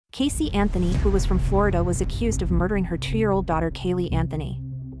Casey Anthony, who was from Florida, was accused of murdering her 2-year-old daughter Caylee Anthony.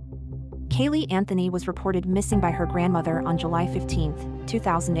 Caylee Anthony was reported missing by her grandmother on July 15,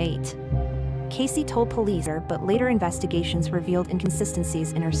 2008. Casey told police, but later investigations revealed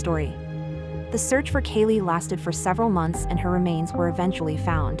inconsistencies in her story. The search for Caylee lasted for several months and her remains were eventually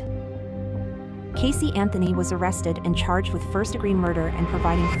found. Casey Anthony was arrested and charged with first-degree murder and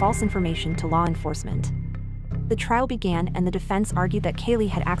providing false information to law enforcement. The trial began and the defense argued that Caylee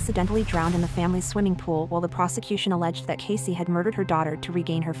had accidentally drowned in the family's swimming pool, while the prosecution alleged that Casey had murdered her daughter to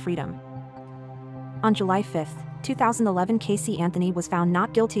regain her freedom. On July 5, 2011, Casey Anthony was found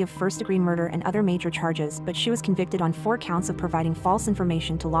not guilty of first-degree murder and other major charges, but she was convicted on 4 counts of providing false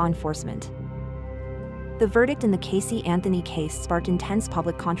information to law enforcement. The verdict in the Casey Anthony case sparked intense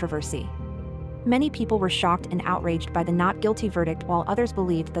public controversy. Many people were shocked and outraged by the not guilty verdict, while others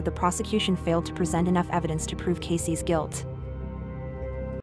believed that the prosecution failed to present enough evidence to prove Casey's guilt.